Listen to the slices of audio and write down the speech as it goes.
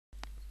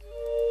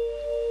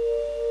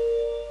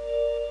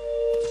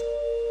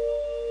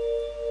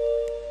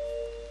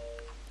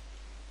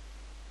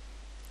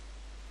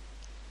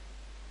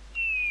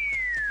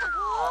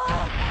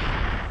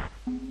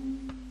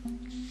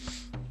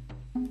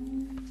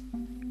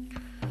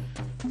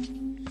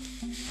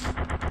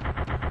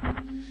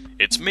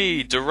It's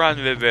me,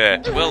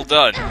 Duranvive. Well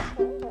done.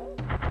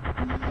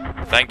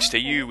 Thanks to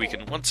you, we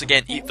can once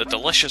again eat the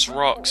delicious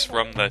rocks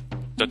from the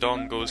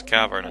Dodongo's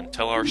cavern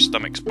until our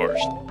stomachs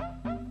burst.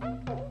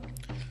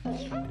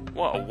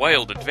 What a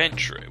wild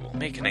adventure. It will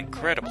make an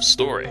incredible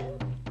story.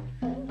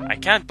 I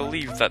can't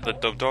believe that the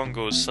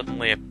Dodongos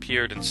suddenly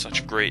appeared in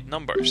such great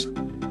numbers.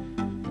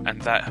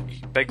 And that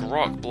big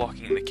rock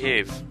blocking the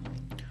cave.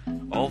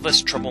 All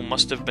this trouble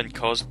must have been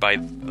caused by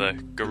the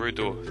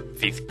Gerudo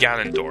thief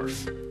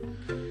Ganondorf.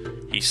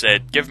 He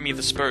said, "Give me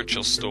the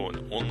spiritual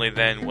stone, only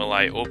then will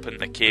I open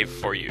the cave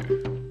for you."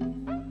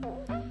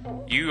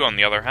 You, on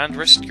the other hand,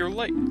 risked your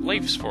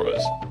lives for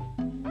us.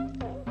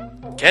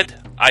 Kid,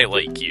 I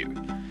like you.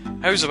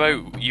 How's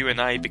about you and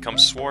I become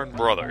sworn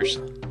brothers?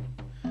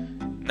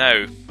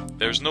 Now,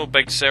 there's no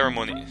big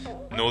ceremony.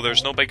 No,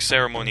 there's no big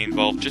ceremony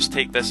involved. Just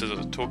take this as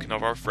a token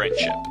of our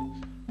friendship.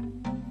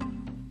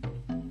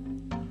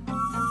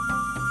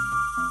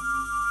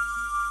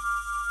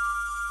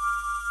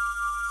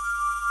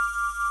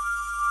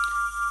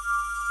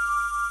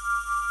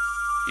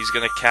 He's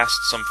gonna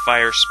cast some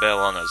fire spell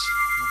on us.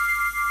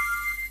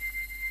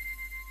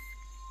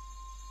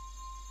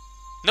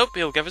 Nope,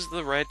 he'll give us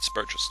the red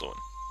spiritual stone.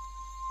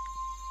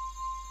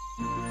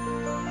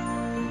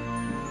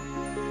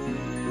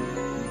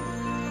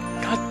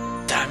 God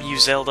damn you,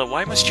 Zelda,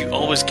 why must you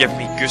always give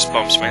me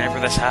goosebumps whenever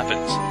this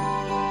happens?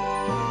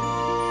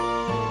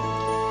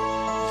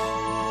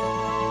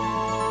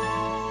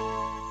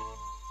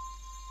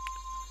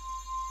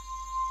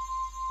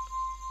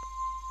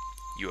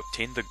 You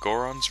obtained the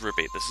Goron's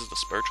Ruby. This is the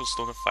spiritual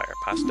stone of fire,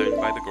 passed down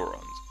by the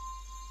Gorons.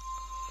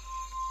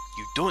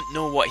 You don't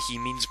know what he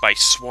means by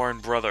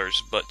sworn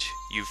brothers, but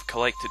you've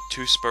collected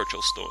 2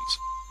 spiritual stones.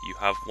 You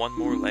have 1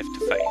 more left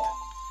to find.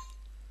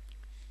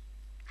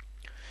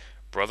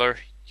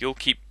 Brother, you'll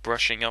keep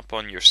brushing up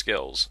on your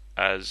skills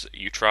as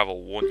you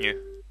travel, won't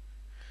you?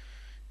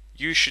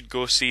 You should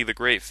go see the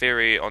great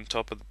fairy on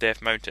top of the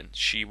Death Mountain.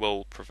 She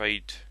will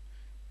provide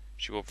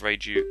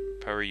you,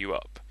 power you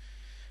up.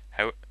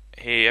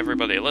 Hey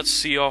everybody, let's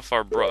see off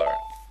our brother.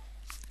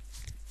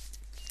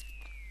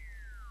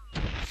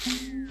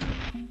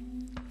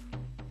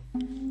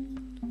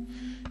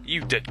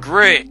 You did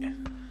great!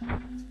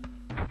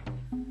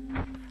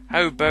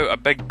 How about a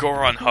big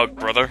Goron hug,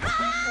 brother?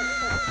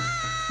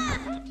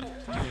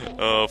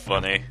 Oh,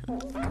 funny.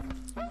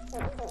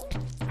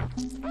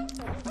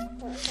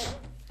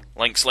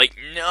 Link's like,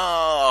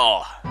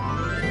 no!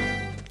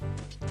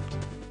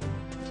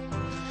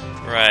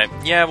 Right,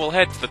 yeah, we'll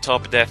head to the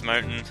top of Death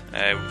Mountain.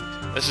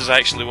 This is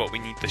actually what we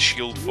need the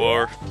shield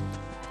for.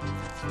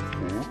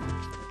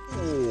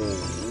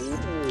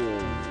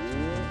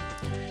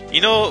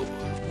 You know,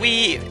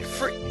 we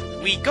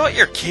got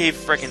your cave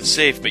frickin'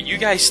 safe, but you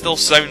guys still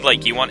sound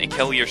like you want to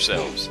kill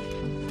yourselves.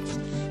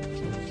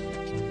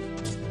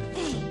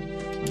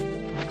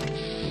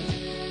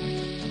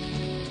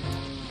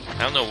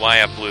 I don't know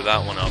why I blew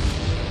that one up.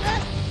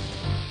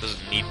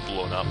 Doesn't need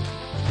blown up.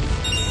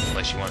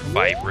 Unless you want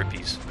 5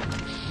 rupees.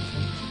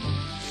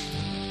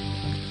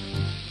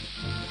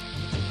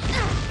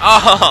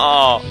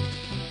 Oh!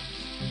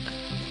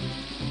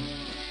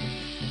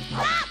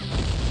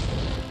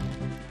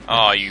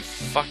 Oh, you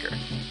fucker.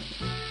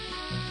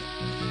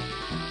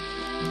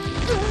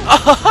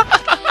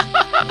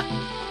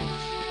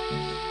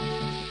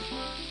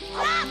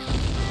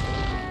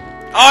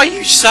 Oh,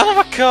 you son of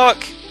a cock!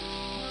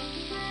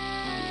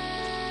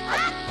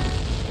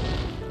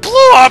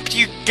 Blow up,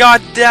 you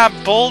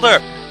goddamn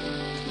boulder!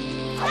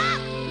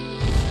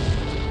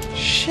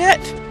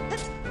 Shit!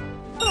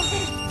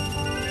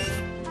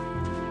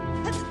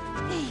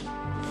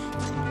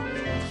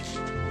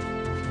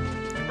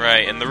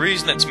 Right, and the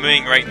reason it's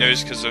mooing right now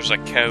is because there's a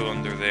cow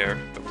under there,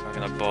 but we're not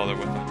gonna bother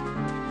with it.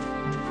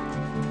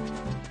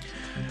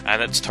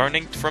 And it's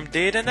turning from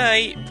day to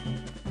night.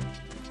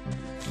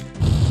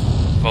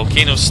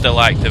 Volcano's still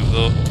active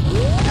though.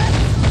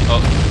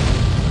 Oh,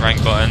 wrong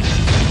button.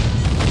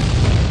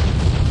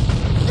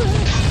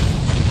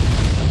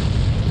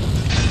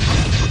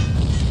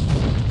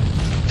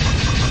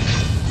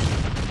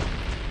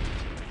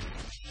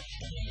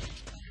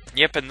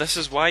 Yep, and this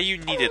is why you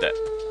needed it.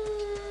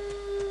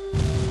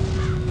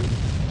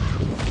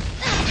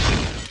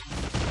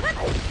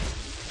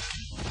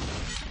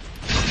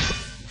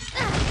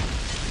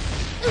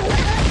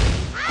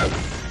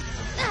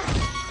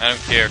 I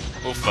don't care.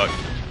 Oh fuck.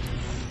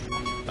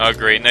 Oh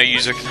great, now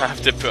you're gonna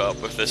have to put up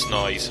with this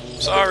noise.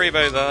 Sorry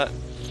about that.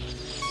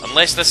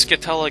 Unless this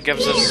Skatella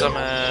gives us some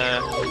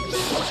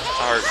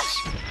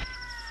hearts.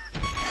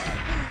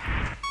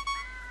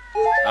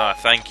 Ah,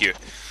 thank you.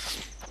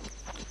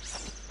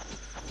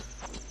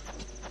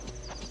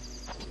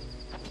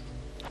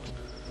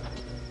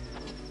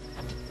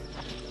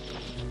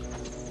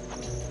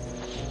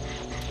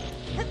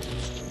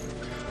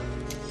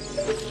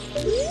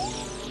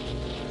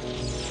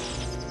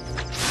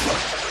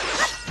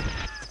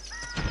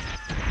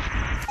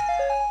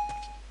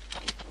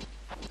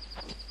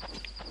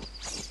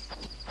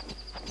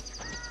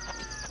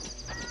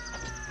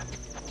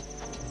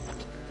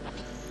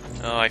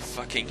 Oh, I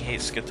fucking hate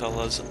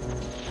Scatullas.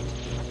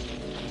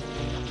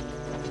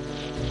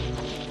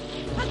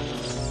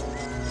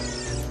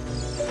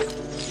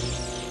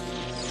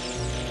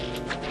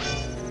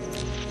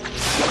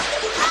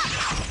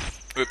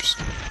 Oops.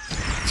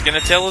 It's gonna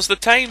tell us the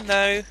time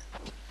now.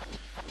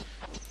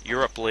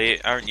 You're up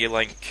late, aren't you,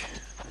 Link?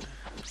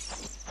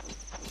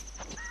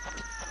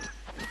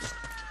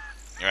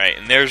 Right,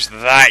 and there's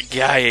that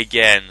guy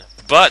again.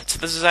 But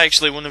this is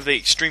actually one of the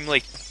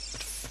extremely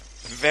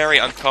very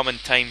uncommon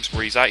times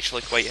where he's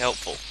actually quite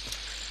helpful.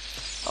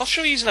 I'll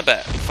show you in a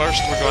bit.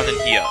 First, we're going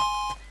in here.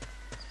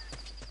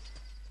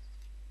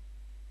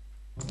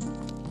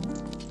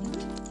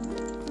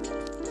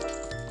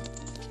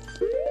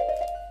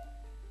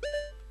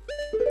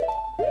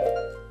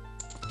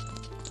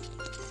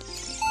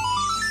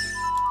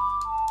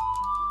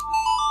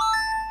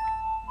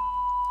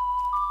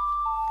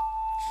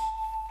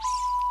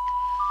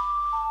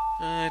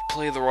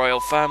 Play the royal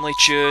family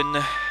tune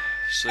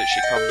so that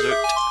she comes out.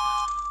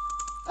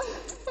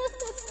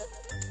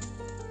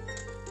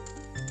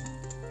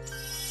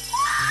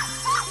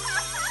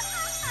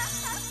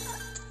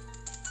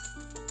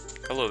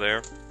 Hello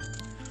there.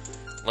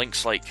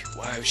 Link's like,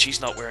 wow,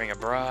 she's not wearing a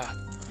bra.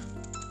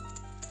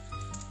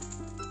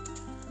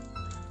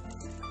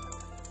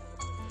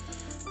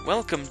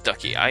 Welcome,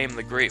 Ducky. I am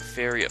the Great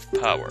Fairy of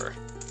Power.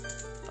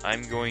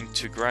 I'm going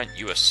to grant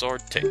you a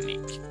sword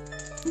technique.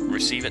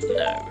 Receive it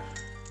now.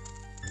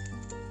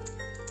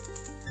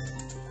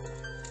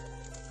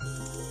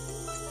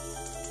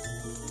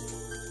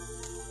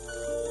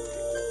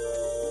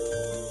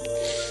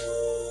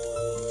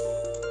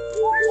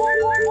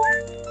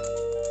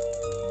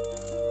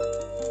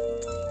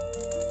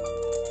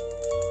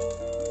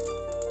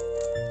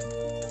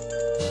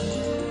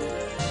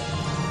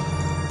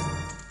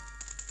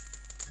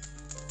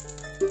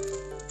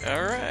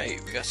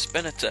 Alright, we got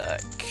spin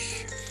attack.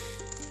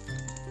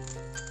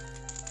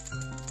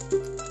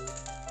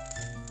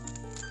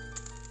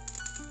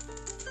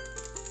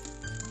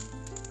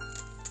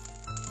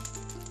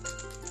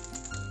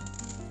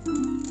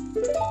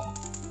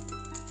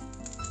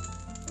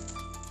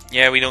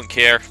 Yeah, we don't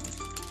care.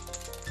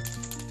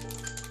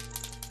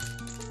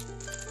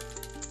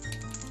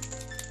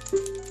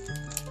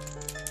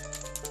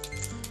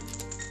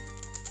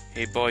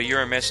 Hey boy,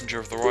 you're a messenger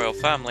of the royal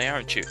family,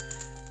 aren't you?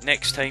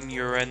 Next time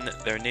you're in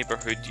their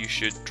neighbourhood, you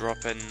should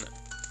drop in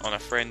on a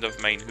friend of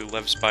mine who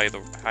lives by the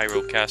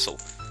Hyrule Castle.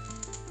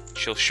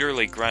 She'll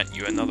surely grant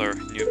you another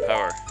new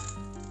power.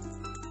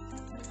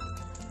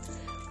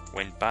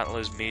 When battle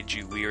has made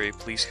you weary,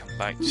 please come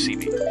back to see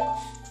me.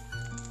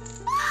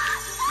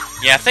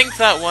 Yeah, I think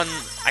that one...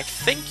 I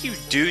think you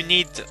do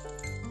need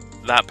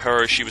that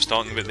power she was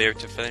talking about there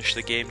to finish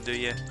the game, do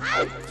you?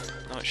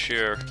 Not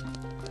sure.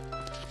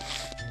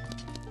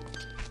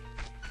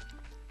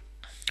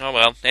 Oh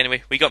well,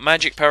 anyway, we got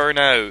magic power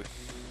now.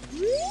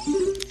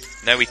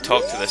 Now we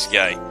talk to this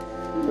guy.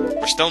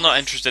 We're still not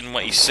interested in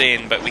what he's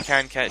saying, but we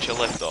can catch a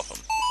lift off him.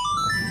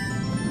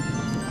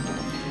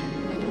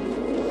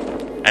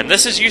 And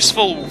this is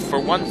useful for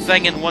one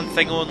thing and one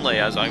thing only,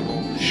 as I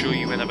will show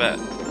you in a bit.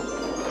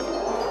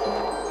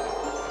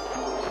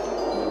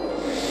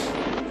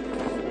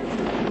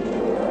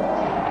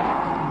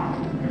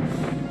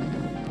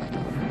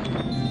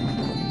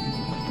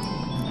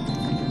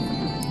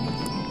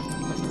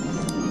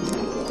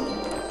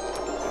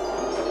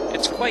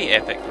 It's quite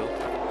epic though.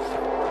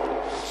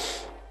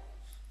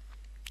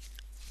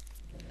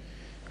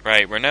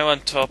 Right, we're now on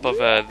top of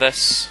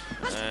this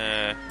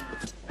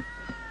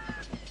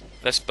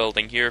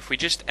building here. If we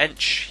just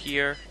inch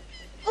here,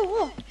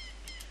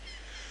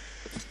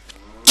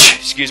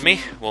 excuse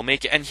me, we'll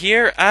make it in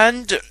here,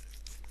 and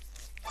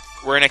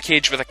we're in a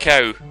cage with a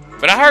cow,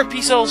 but a heart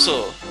piece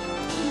also.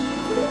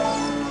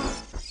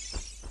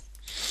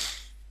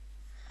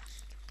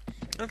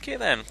 Okay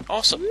then,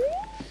 awesome.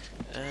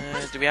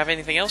 Do we have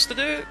anything else to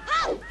do?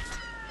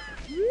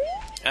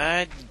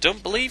 I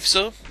don't believe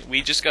so.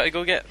 We just gotta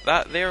go get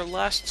that there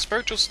last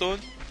spiritual stone.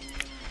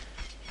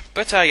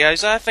 But hi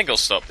guys, I think I'll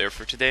stop there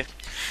for today.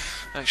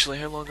 Actually,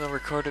 how long I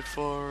recorded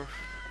for?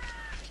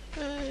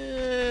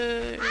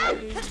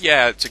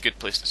 Yeah, it's a good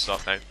place to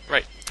stop now.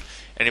 Right.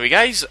 Anyway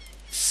guys,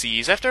 see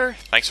yous after.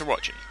 Thanks for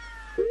watching.